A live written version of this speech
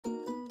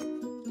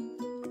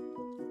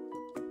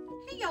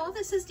y'all,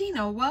 this is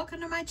Dina. Welcome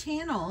to my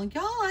channel.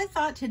 Y'all, I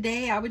thought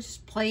today I would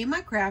just play in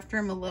my craft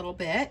room a little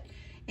bit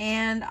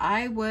and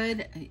I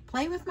would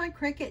play with my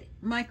Cricut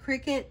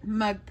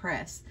mug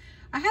press.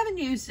 I haven't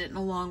used it in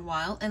a long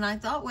while, and I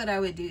thought what I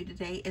would do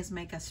today is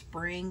make a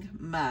spring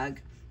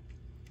mug.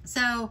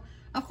 So,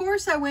 of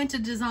course, I went to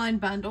Design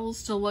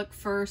Bundles to look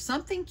for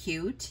something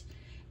cute,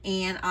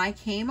 and I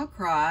came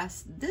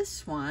across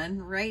this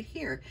one right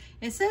here.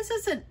 It says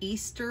it's an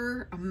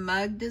Easter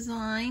mug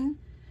design,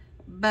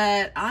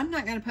 but I'm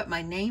not going to put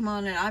my name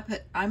on it.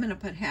 I'm going to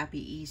put Happy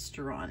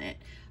Easter on it.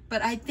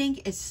 But I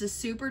think it's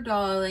just super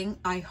darling.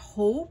 I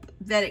hope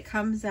that it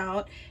comes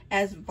out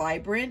as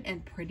vibrant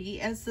and pretty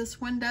as this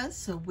one does.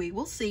 So we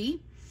will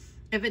see.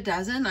 If it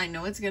doesn't, I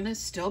know it's going to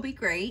still be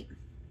great.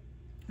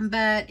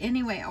 But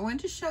anyway, I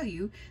wanted to show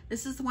you.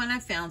 This is the one I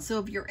found. So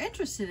if you're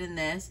interested in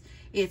this,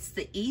 it's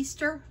the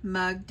Easter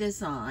mug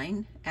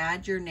design.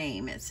 Add your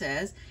name, it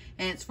says.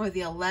 And it's for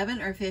the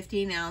 11 or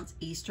 15 ounce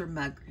Easter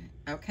mug.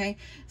 Okay.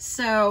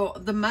 So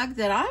the mug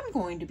that I'm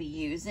going to be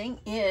using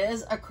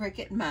is a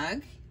Cricut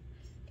mug.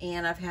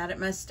 And I've had it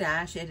in my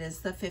stash. It is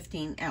the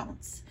 15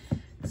 ounce.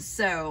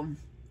 So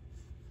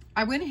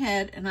I went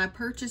ahead and I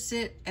purchased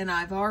it, and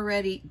I've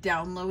already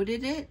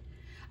downloaded it.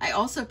 I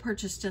also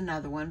purchased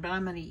another one, but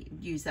I'm going to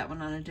use that one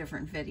on a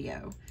different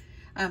video.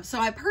 So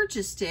I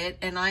purchased it,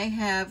 and I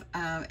have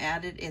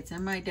added, it's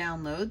in my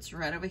downloads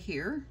right over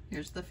here.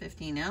 Here's the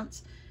 15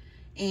 ounce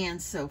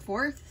and so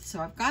forth.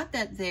 So I've got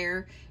that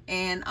there,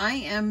 and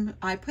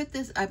I put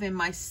this up in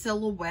my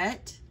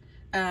silhouette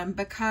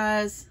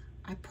because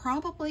I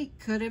probably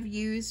could have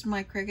used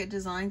my Cricut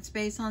Design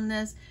Space on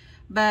this,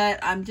 but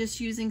I'm just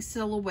using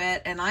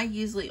silhouette, and I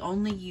usually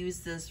only use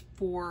this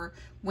for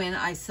when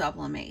I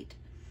sublimate.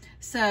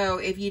 So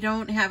if you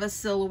don't have a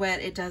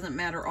silhouette, it doesn't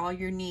matter. All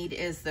you need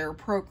is their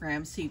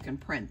program so you can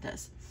print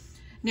this.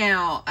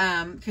 Now,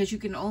 because you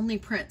can only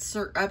print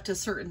up to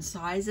certain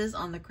sizes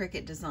on the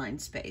Cricut Design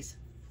Space.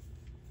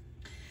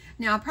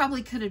 Now, I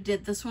probably could have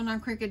did this one on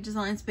Cricut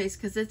Design Space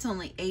because it's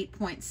only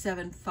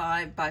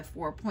 8.75 by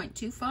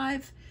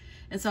 4.25.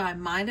 And so I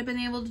might have been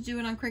able to do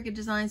it on Cricut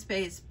Design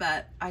Space,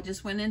 but I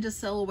just went into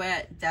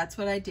silhouette. That's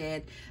what I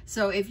did.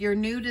 So if you're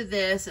new to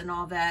this and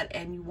all that,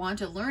 and you want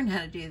to learn how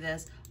to do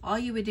this, all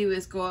you would do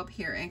is go up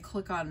here and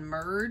click on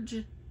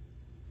merge.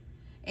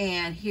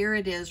 And here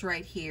it is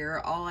right here.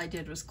 All I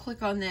did was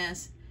click on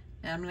this,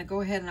 and I'm gonna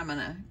go ahead and I'm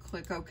gonna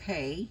click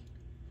OK.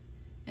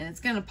 And it's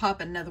gonna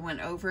pop another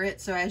one over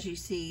it. So as you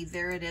see,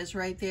 there it is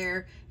right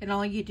there. And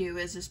all you do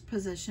is just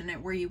position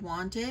it where you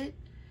want it.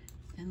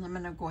 And I'm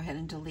going to go ahead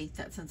and delete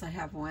that since I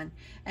have one.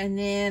 And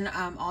then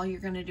all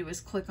you're going to do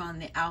is click on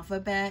the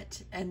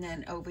alphabet, and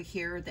then over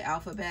here, the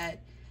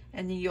alphabet,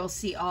 and then you'll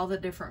see all the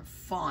different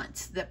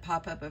fonts that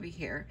pop up over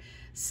here.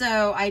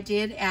 So I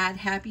did add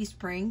Happy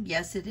Spring.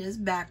 Yes, it is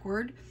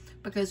backward,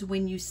 because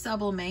when you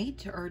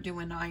sublimate or do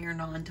an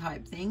iron-on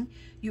type thing,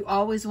 you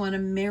always want to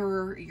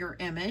mirror your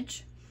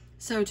image.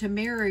 So to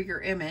mirror your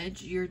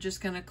image, you're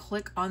just going to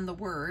click on the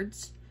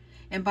words.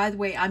 And by the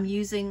way, I'm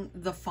using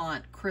the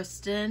font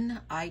Kristen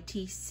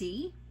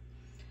ITC.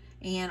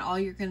 And all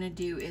you're going to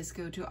do is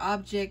go to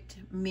Object,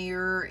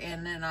 Mirror,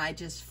 and then I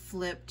just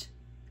flipped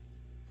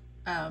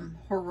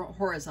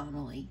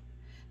horizontally.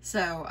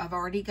 So I've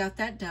already got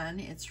that done.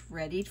 It's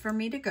ready for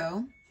me to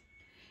go.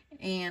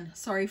 And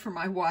sorry for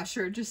my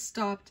washer, just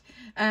stopped.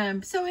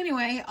 So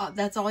anyway,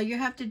 that's all you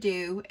have to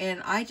do.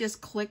 And I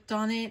just clicked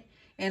on it,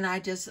 and I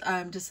just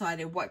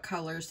decided what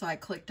color. So I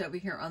clicked over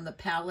here on the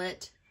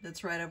palette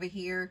that's right over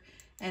here,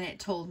 and it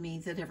told me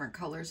the different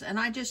colors. And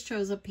I just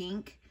chose a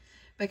pink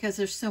because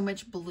there's so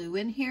much blue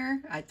in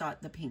here. I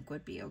thought the pink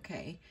would be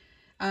okay.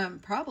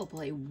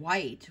 Probably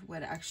white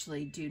would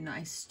actually do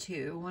nice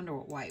too. I wonder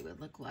what white would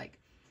look like.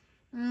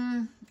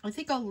 I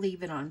think I'll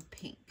leave it on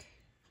pink.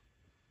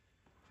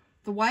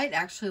 The white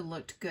actually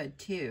looked good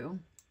too.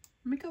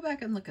 Let me go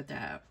back and look at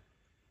that.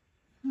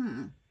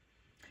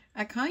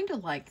 I kind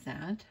of like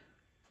that.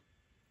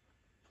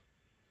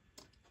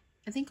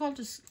 I think I'll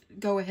just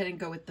go ahead and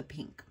go with the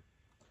pink.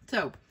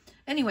 So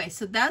anyway,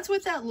 so that's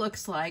what that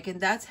looks like,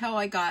 and that's how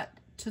I got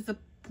to the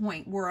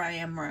point where I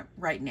am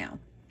right now.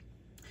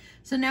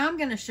 So now I'm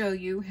going to show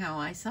you how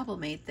I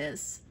sublimate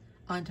this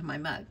onto my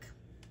mug.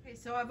 Okay,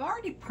 so I've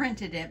already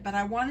printed it, but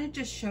I wanted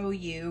to show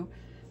you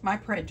my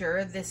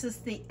printer. This is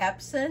the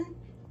Epson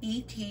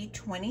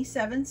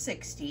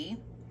ET2760.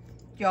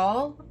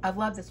 Y'all, I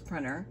love this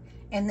printer.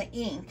 And the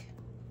ink,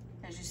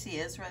 as you see,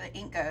 is where the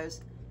ink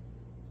goes.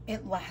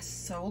 It lasts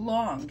so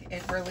long.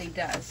 It really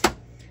does.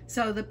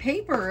 So the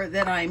paper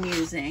that I'm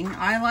using,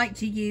 I like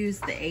to use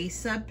the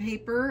A-Sub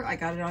paper. I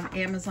got it on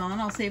Amazon.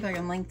 I'll see if I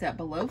can link that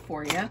below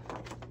for you,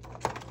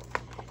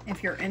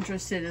 if you're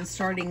interested in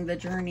starting the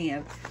journey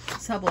of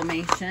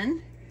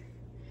sublimation.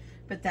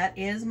 But that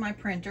is my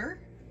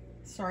printer.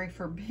 Sorry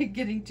for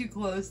getting too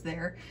close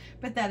there,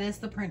 but that is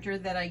the printer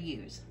that I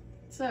use.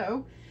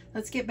 So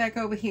let's get back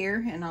over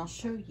here and I'll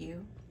show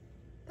you.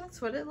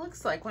 That's what it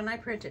looks like when I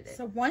printed it.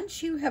 So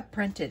once you have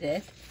printed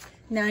it,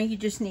 now you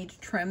just need to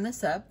trim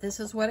this up. This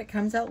is what it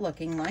comes out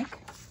looking like.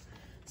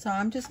 So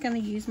I'm just going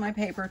to use my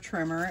paper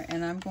trimmer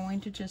and I'm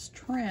going to just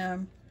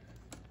trim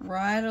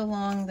right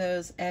along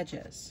those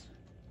edges.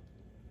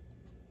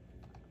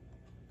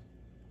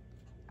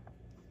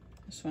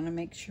 Just want to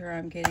make sure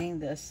I'm getting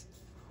this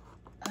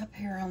up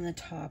here on the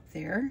top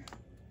there.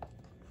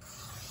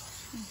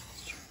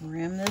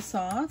 Trim this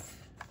off.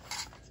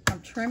 I'm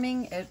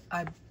trimming it.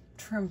 I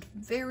trimmed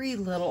very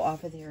little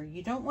off of there.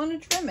 You don't want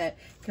to trim it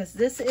because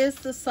this is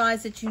the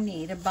size that you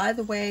need. And by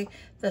the way,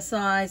 the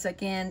size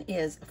again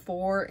is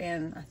 4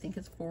 and I think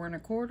it's 4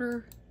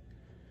 1/4.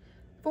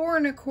 4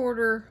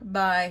 1/4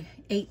 by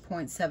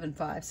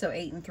 8.75, so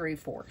 8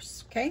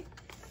 3/4. Okay,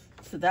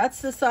 so that's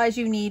the size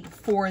you need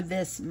for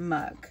this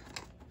mug.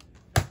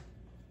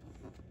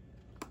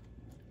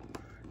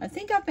 I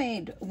think I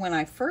made, when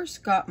I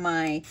first got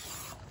my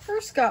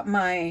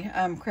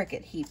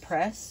Cricut heat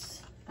press,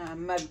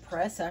 mug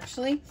press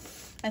actually,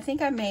 I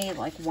think I made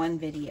like one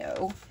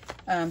video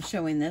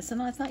showing this,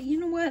 and I thought, you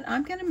know what,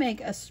 I'm gonna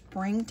make a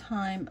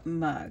springtime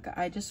mug.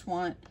 I just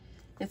want,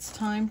 it's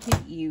time to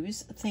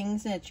use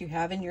things that you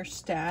have in your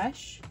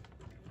stash.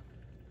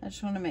 I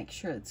just want to make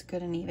sure it's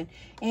good and even.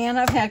 And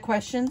I've had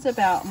questions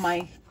about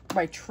my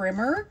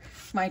trimmer.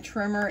 My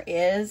trimmer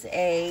is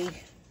a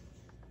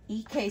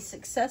EK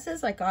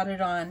Successes. I got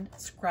it on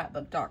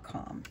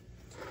scrapbook.com.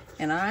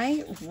 And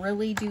I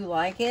really do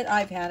like it.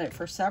 I've had it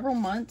for several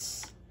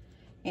months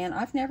and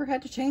I've never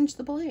had to change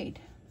the blade.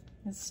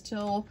 It's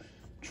still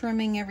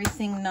trimming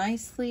everything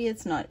nicely.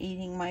 It's not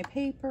eating my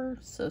paper.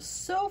 So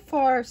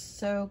far,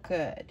 so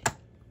good.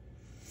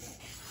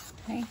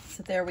 Okay,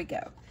 so there we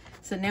go.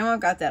 So now I've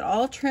got that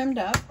all trimmed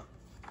up.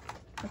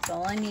 That's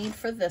all I need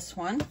for this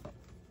one.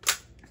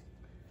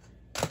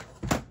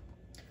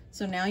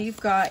 So now you've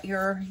got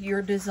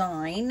your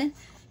design.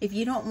 If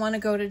you don't want to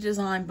go to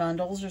design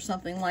bundles or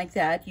something like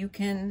that, you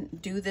can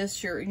do this,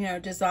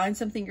 design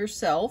something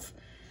yourself.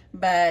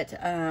 But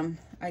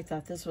I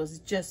thought this was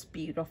just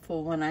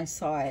beautiful when I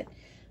saw it,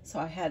 so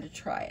I had to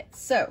try it.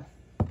 So,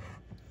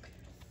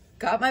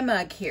 got my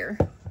mug here.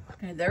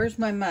 Okay, there's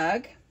my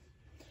mug.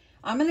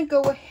 I'm going to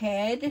go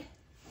ahead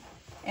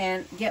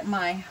and get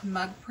my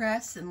mug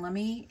press, and let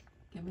me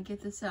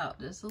get this out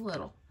just a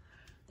little.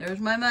 There's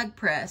my mug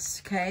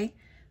press, okay?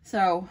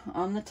 So,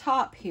 on the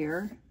top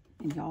here,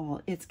 and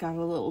y'all, it's got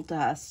a little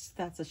dust.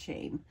 That's a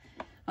shame.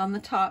 On the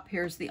top,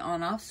 here's the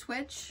on-off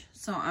switch.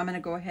 So, I'm going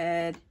to go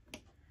ahead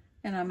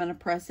and I'm going to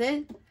press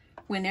it.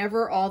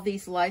 Whenever all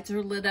these lights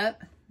are lit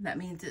up, that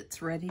means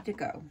it's ready to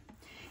go.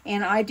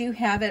 And I do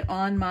have it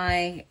on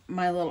my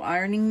little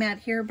ironing mat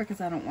here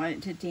because I don't want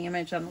it to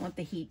damage. I don't want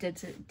the heat to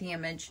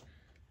damage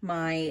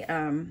my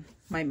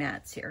my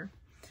mats here.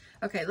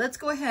 Okay, let's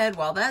go ahead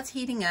while that's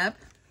heating up.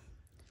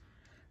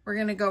 We're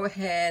going to go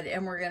ahead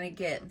and we're going to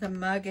get the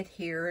mug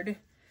adhered,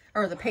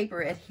 or the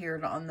paper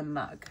adhered on the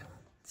mug.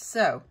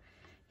 So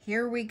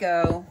here we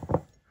go.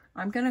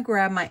 I'm going to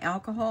grab my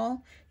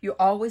alcohol. You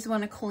always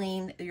want to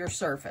clean your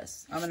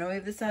surface. I'm going to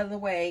move this out of the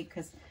way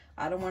because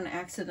I don't want to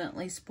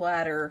accidentally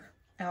splatter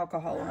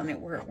alcohol on it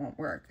where it won't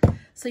work.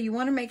 So you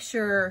want to make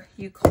sure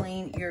you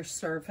clean your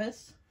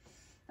surface.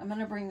 I'm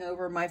going to bring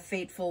over my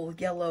fateful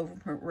yellow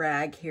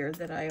rag here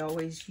that I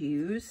always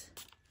use.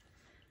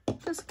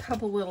 Just a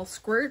couple little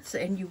squirts,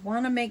 and you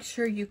want to make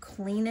sure you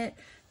clean it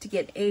to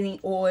get any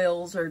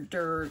oils or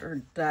dirt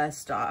or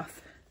dust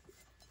off.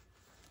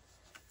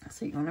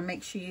 So you want to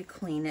make sure you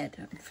clean it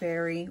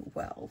very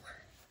well.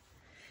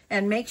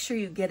 And make sure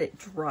you get it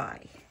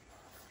dry.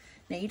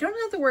 Now you don't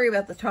have to worry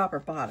about the top or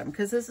bottom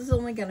because this is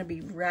only going to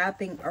be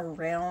wrapping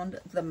around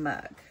the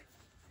mug.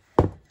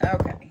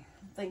 Okay,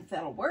 I think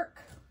that'll work.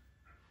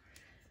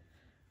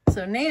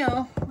 So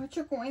now what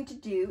you're going to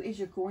do is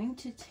you're going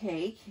to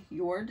take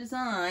your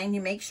design.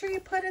 You make sure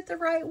you put it the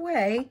right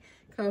way.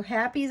 So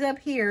happy's up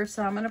here,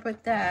 so I'm going to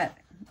put that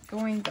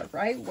going the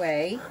right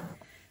way.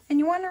 And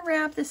you want to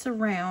wrap this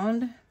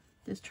around.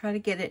 Just try to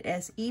get it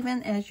as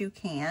even as you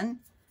can.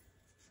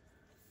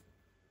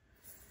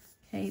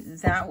 Okay,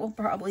 that will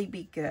probably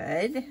be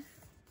good.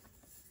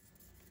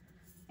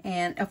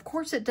 And of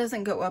course it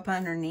doesn't go up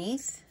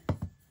underneath.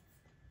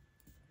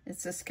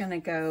 It's just going to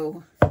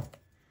go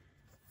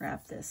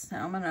wrap this.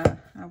 Now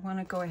I want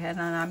to go ahead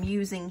and I'm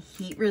using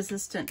heat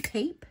resistant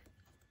tape.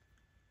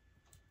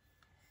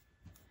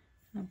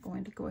 I'm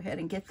going to go ahead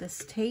and get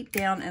this tape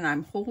down, and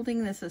I'm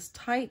holding this as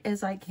tight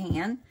as I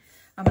can.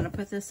 I'm going to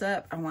put this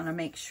up. I want to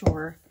make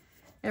sure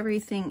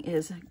everything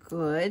is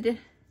good.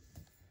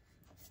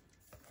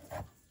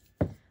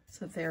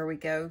 So there we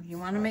go. You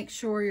want to make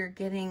sure you're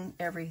getting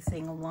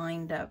everything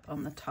lined up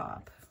on the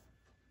top.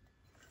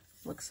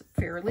 Looks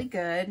fairly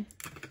good.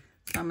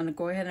 So I'm going to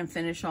go ahead and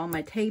finish all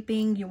my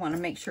taping. You want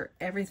to make sure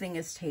everything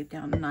is taped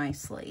down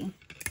nicely.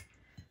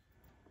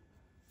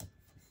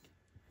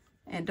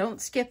 And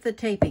don't skip the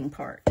taping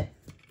part.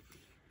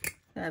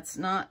 That's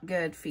not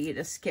good for you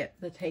to skip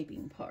the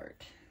taping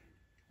part.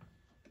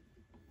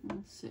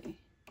 Let's see.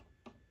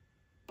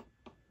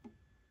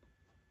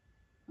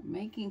 I'm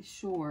making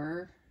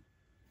sure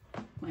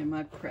my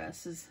mug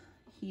press is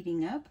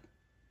heating up.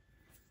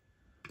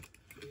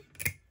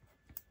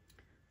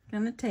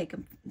 gonna take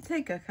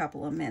a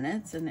couple of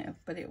minutes,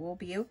 but it will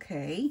be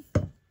okay.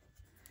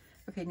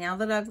 Okay, now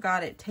that I've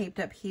got it taped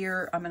up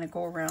here, I'm gonna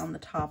go around the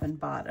top and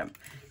bottom.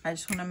 I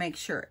just wanna make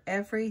sure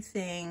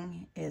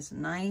everything is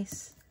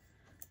nice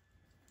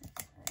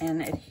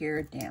and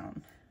adhered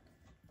down.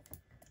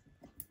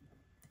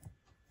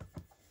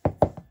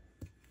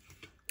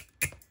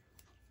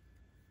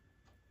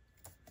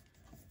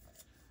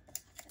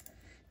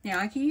 Now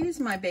I can use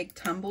my big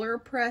tumbler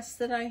press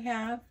that I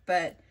have,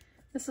 but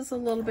this is a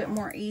little bit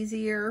more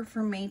easier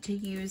for me to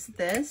use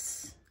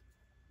this.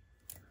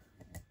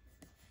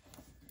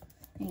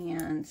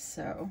 And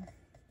so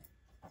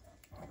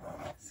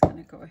I'm just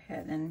gonna go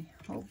ahead and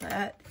hold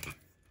that.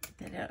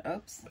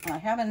 Oops, I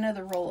have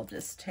another roll of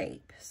this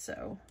tape,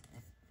 so.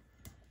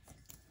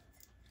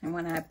 And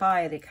when I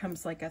buy it, it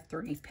comes like a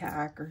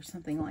 3-pack or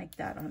something like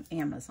that on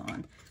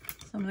Amazon.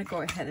 So I'm gonna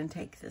go ahead and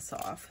take this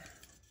off.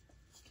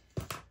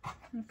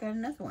 I've got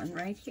another one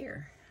right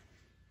here.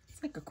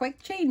 It's like a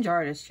quick change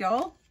artist,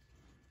 y'all.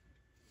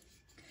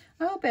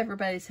 I hope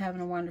everybody's having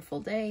a wonderful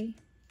day.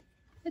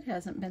 It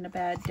hasn't been a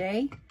bad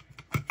day.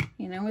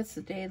 You know, it's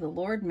the day the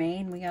Lord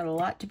made, and we got a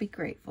lot to be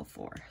grateful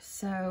for.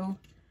 So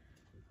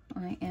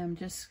I am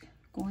just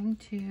going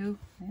to,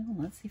 well,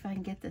 let's see if I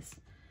can get this.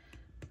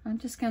 I'm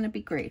just going to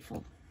be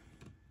grateful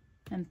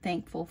and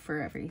thankful for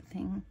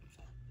everything.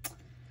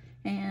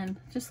 And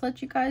just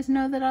let you guys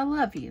know that I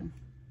love you.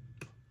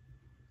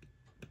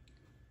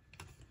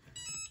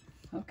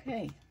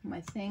 Okay, my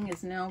thing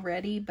is now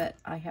ready, but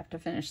I have to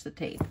finish the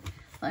tape.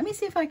 Let me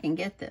see if I can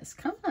get this.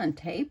 Come on,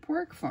 tape,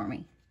 work for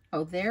me.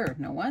 Oh, there,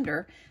 no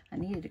wonder. I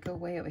needed to go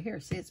way over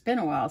here. See, it's been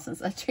a while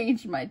since I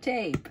changed my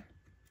tape.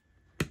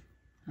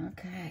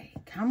 Okay,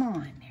 come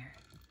on there.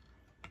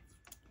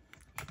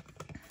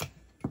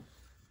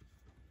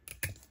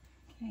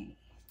 Okay,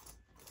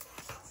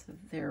 so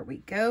there we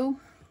go.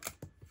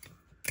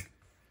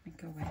 Let me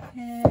go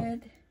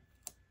ahead.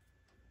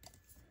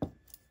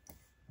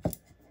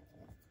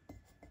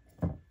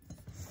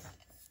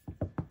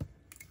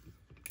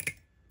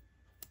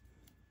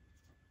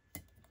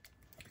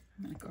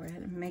 Go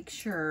ahead and make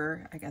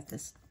sure I got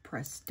this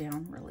pressed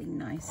down really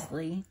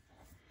nicely.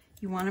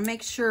 You want to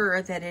make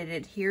sure that it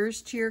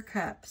adheres to your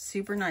cup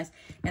super nice.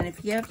 And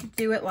if you have to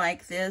do it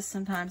like this,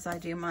 sometimes I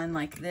do mine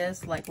like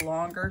this, like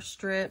longer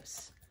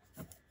strips.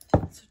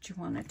 That's what you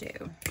want to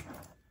do.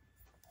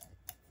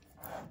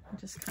 And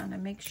just kind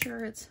of make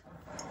sure it's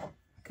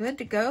good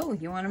to go.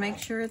 You want to make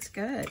sure it's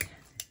good.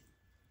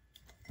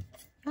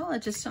 Well, I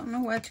just don't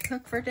know what to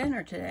cook for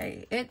dinner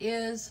today. It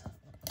is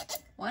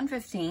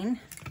 1:15.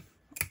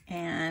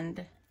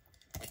 And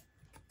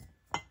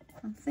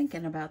I'm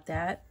thinking about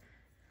that.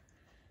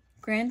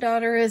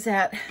 Granddaughter is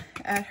at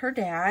her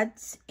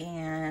dad's,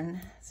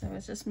 and so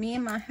it's just me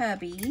and my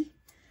hubby.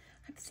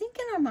 I'm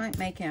thinking I might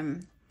make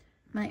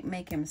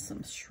him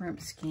some shrimp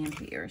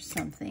scampi or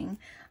something.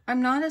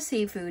 I'm not a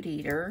seafood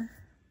eater.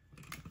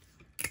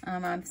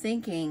 I'm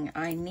thinking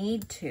I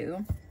need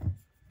to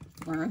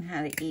learn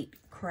how to eat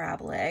crab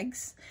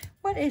legs.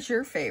 What is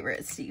your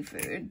favorite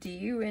seafood? Do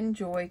you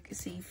enjoy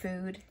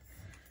seafood?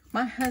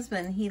 My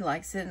husband, he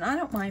likes it, and I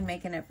don't mind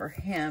making it for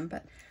him,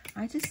 but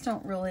I just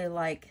don't really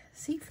like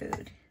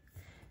seafood.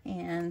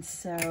 And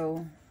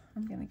so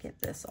I'm going to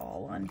get this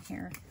all on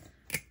here.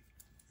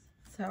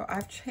 So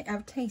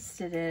I've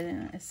tasted it,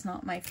 and it's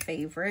not my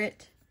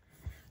favorite,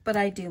 but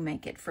I do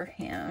make it for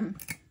him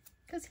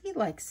because he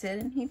likes it,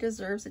 and he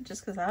deserves it.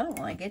 Just because I don't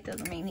like it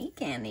doesn't mean he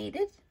can't eat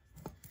it.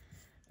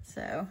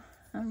 So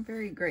I'm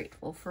very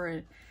grateful for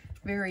a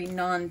very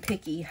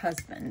non-picky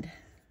husband.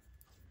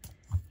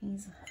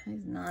 He's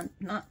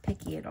not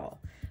picky at all.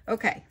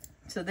 Okay,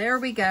 so there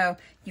we go.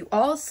 You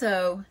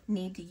also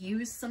need to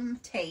use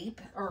some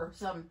tape or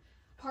some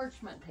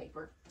parchment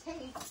paper.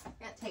 Tape,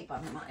 got tape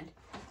on my mind.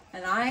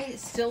 And I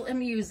still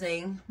am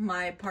using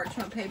my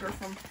parchment paper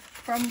from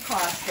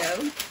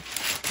Costco.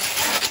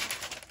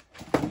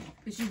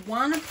 Because you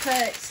want to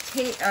put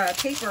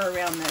paper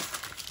around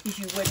this, because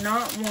you would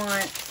not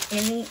want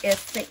any,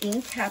 if the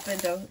ink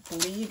happened to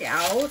bleed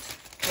out,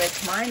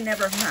 which mine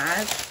never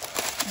has,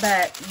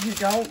 but you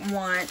don't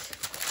want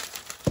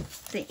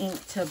the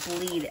ink to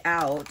bleed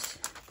out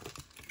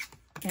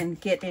and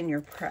get in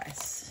your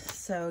press.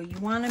 So you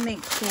want to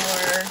make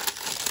sure,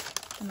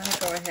 I'm going to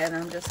go ahead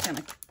and I'm just going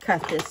to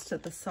cut this to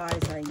the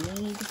size I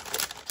need.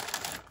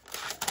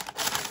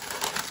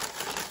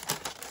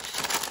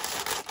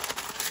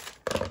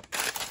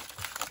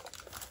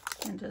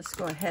 And just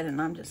go ahead and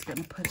I'm just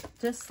going to put it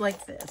just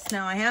like this.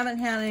 Now I haven't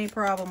had any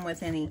problem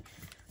with any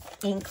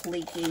ink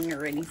leaking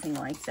or anything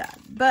like that,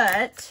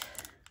 but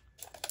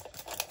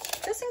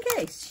just in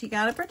case, you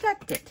got to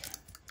protect it.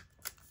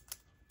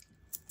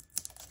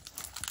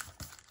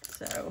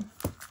 So,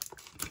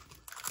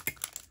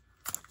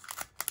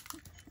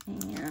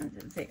 and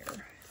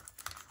there.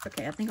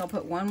 Okay, I think I'll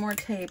put one more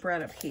tape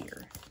right up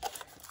here.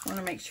 I want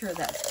to make sure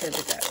that's good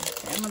to go.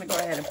 Okay, I'm going to go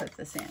ahead and put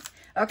this in.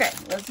 Okay,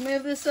 let's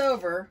move this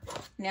over.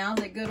 Now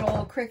the good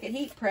old Cricut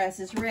heat press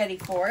is ready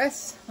for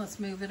us. Let's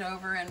move it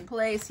over in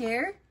place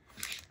here.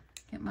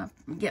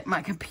 Get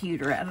my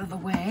computer out of the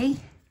way.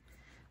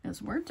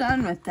 Because we're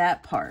done with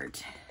that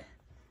part.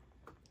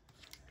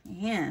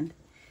 And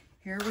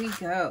here we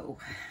go.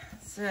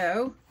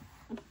 So,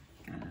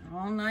 got it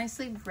all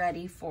nicely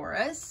ready for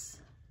us.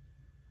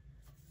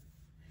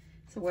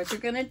 So what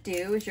you're gonna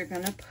do is you're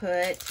gonna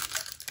put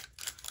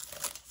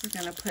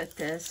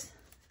this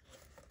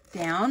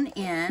down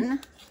in.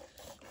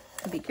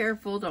 Be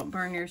careful, don't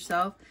burn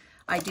yourself.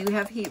 I do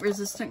have heat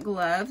resistant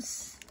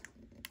gloves.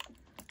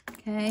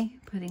 Okay,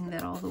 putting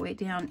that all the way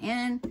down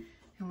in.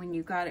 And when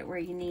you got it where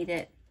you need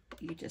it,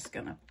 you're just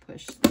gonna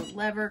push the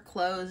lever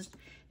closed.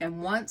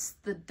 And once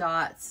the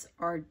dots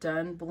are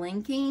done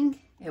blinking,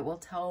 it will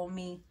tell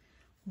me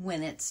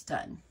when it's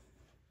done.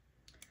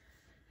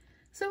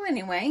 So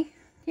anyway,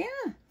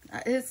 yeah,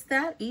 it's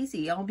that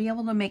easy. I'll be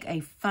able to make a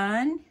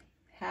fun,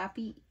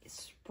 happy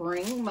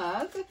spring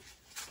mug.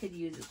 Could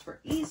use it for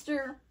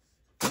Easter,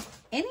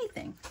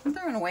 anything. I'm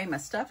throwing away my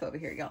stuff over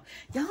here, y'all.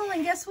 Y'all,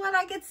 and guess what?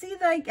 I could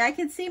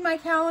see my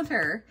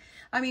calendar.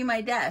 I mean,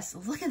 my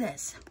desk. Look at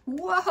this.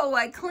 Whoa,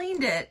 I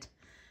cleaned it.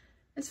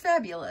 It's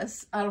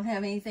fabulous. I don't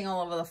have anything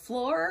all over the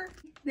floor.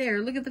 There,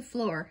 look at the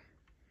floor.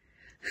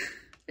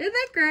 Isn't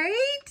that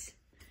great?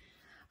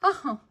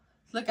 Oh,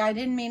 look, I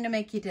didn't mean to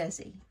make you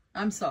dizzy.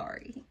 I'm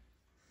sorry.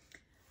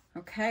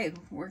 Okay,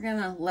 we're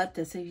gonna let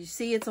this, if you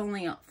see it's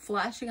only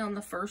flashing on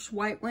the first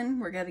white one,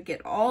 we're gonna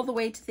get all the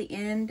way to the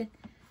end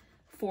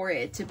for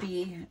it to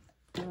be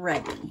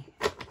ready.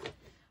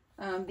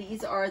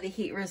 These are the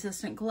heat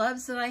resistant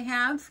gloves that I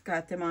have.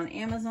 Got them on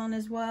Amazon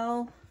as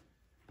well.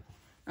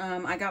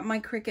 I got my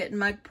Cricut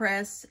mug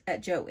press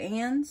at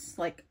Joann's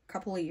like a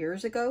couple of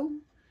years ago.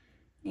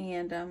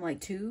 And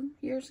like 2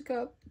 years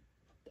ago,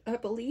 I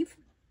believe.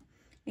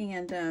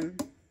 And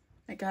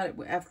I got it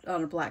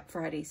on a Black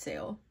Friday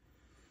sale.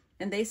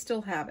 And they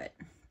still have it.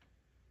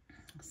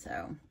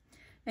 So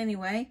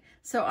anyway,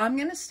 so I'm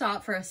going to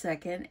stop for a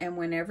second. And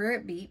whenever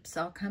it beeps,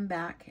 I'll come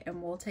back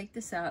and we'll take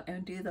this out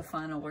and do the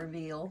final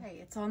reveal. Okay,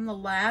 it's on the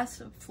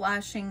last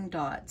flashing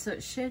dot. So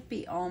it should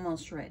be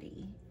almost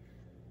ready.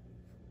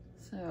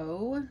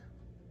 So,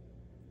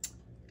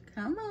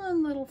 come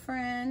on, little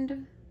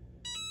friend.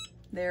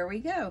 There we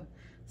go.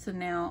 So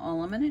now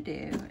all I'm going to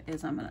do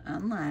is I'm going to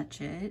unlatch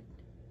it.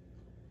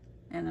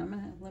 And I'm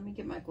going to, let me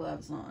get my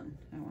gloves on.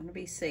 I want to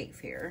be safe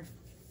here.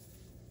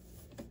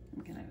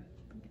 I'm going to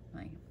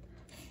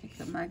take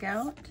the mug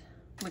out.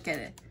 Look at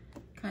it.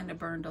 Kind of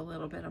burned a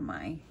little bit of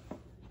my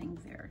thing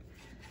there.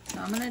 So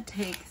I'm going to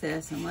take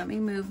this and let me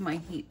move my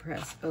heat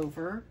press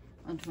over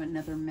onto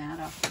another mat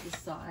off to the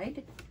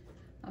side.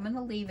 I'm going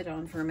to leave it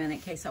on for a minute in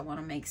case I want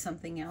to make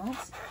something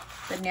else.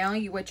 But now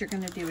what you're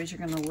going to do is you're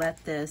going to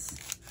let this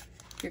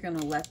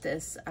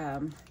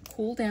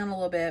cool down a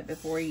little bit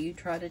before you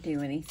try to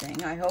do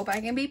anything. I hope I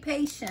can be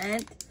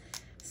patient.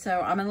 So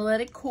I'm going to let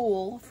it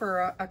cool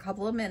for a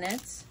couple of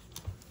minutes,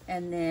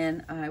 and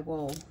then I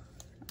will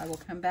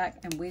come back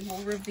and we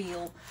will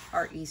reveal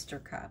our Easter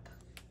cup.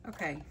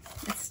 Okay,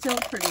 it's still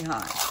pretty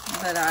hot,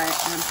 but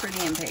I'm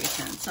pretty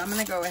impatient. So I'm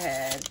going to go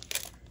ahead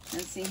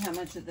and see how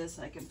much of this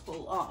I can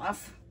pull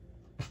off.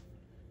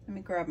 Let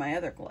me grab my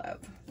other glove.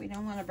 We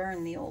don't want to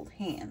burn the old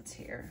hands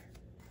here.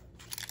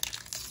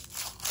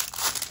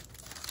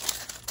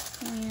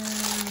 And there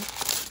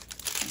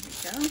we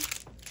go.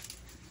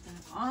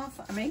 That off.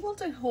 I'm able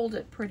to hold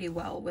it pretty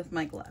well with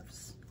my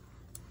gloves.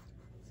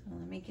 So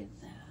let me get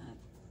that.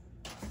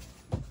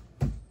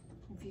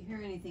 If you hear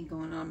anything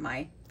going on,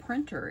 my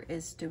printer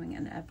is doing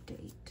an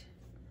update.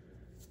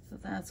 So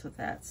that's what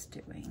that's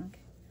doing.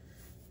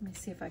 Let me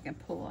see if I can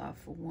pull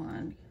off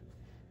one.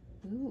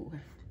 Ooh,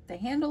 the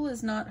handle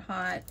is not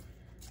hot,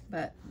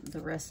 but the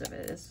rest of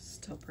it is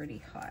still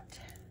pretty hot.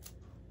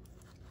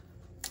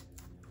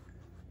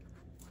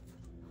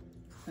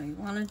 So you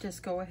want to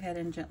just go ahead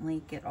and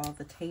gently get all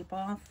the tape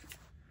off.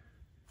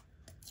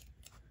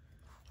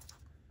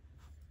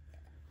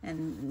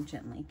 And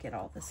gently get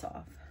all this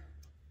off.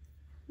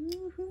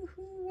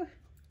 Woo-hoo-hoo.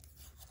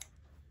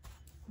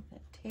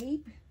 That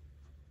tape.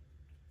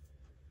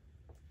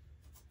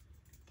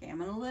 Okay, I'm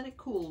going to let it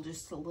cool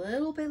just a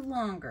little bit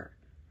longer.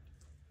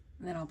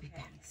 And then I'll be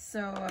back.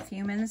 So a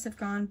few minutes have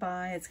gone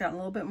by. It's gotten a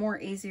little bit more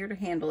easier to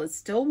handle. It's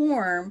still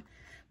warm.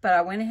 But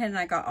I went ahead and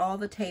I got all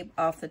the tape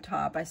off the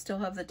top. I still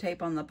have the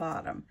tape on the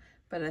bottom.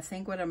 But I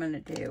think what I'm going to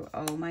do,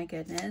 oh my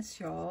goodness,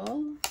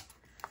 y'all.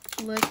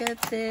 Look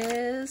at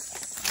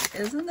this.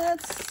 Isn't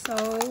that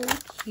so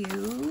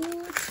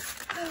cute?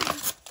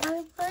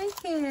 I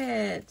like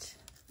it.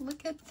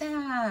 Look at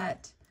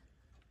that.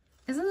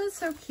 Isn't that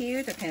so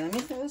cute? Okay, let me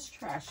throw this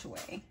trash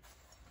away.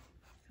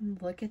 And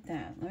look at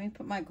that. Let me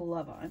put my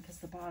glove on because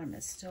the bottom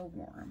is still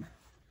warm.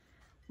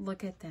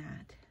 Look at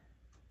that.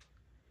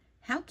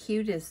 How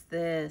cute is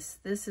this?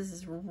 This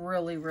is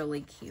really,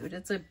 really cute.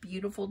 It's a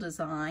beautiful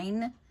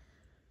design.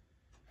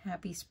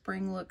 Happy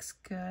Spring looks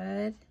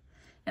good.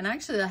 And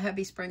actually the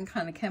Happy Spring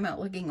kind of came out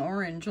looking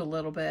orange a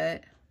little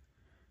bit.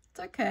 It's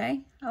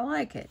okay. I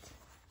like it.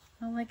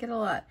 I like it a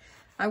lot.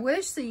 I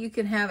wish that you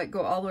could have it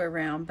go all the way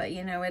around, but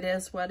you know, it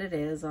is what it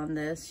is on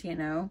this, you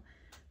know.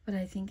 But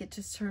I think it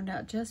just turned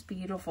out just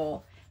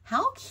beautiful.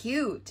 How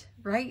cute,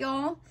 right,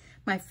 y'all?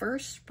 My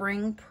first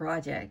spring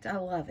project. I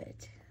love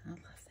it. I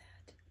love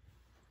that.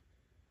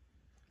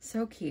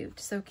 So cute,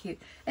 so cute.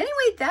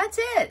 Anyway, that's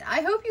it.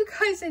 I hope you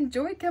guys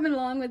enjoyed coming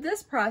along with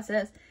this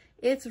process.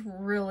 It's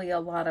really a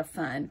lot of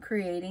fun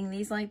creating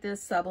these like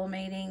this,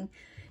 sublimating.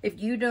 If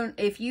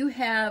you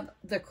have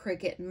the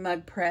Cricut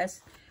mug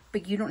press,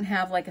 but you don't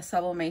have like a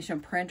sublimation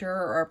printer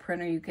or a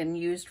printer you can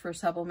use for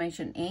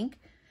sublimation ink,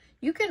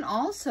 you can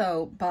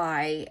also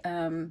buy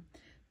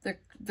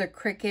the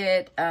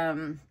Cricut,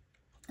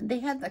 they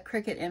had the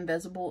Cricut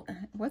Invisible,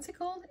 what's it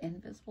called?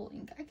 Invisible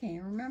ink. I can't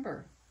even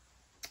remember.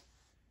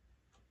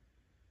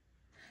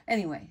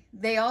 Anyway,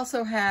 they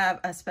also have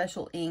a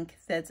special ink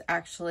that's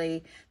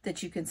actually,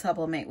 that you can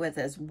sublimate with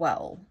as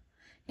well.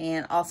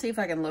 And I'll see if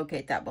I can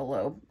locate that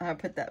below.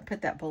 Put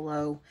that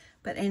below.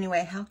 But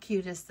anyway, how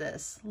cute is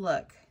this?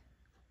 Look.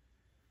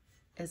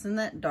 Isn't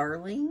that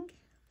darling?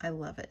 I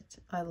love it.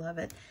 I love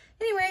it.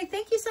 Anyway,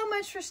 thank you so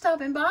much for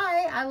stopping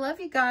by. I love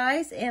you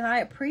guys, and I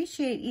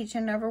appreciate each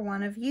and every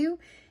one of you.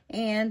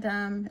 And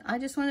I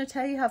just want to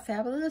tell you how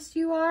fabulous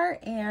you are,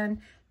 and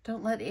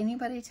don't let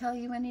anybody tell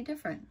you any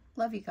different.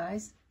 Love you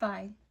guys.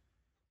 Bye.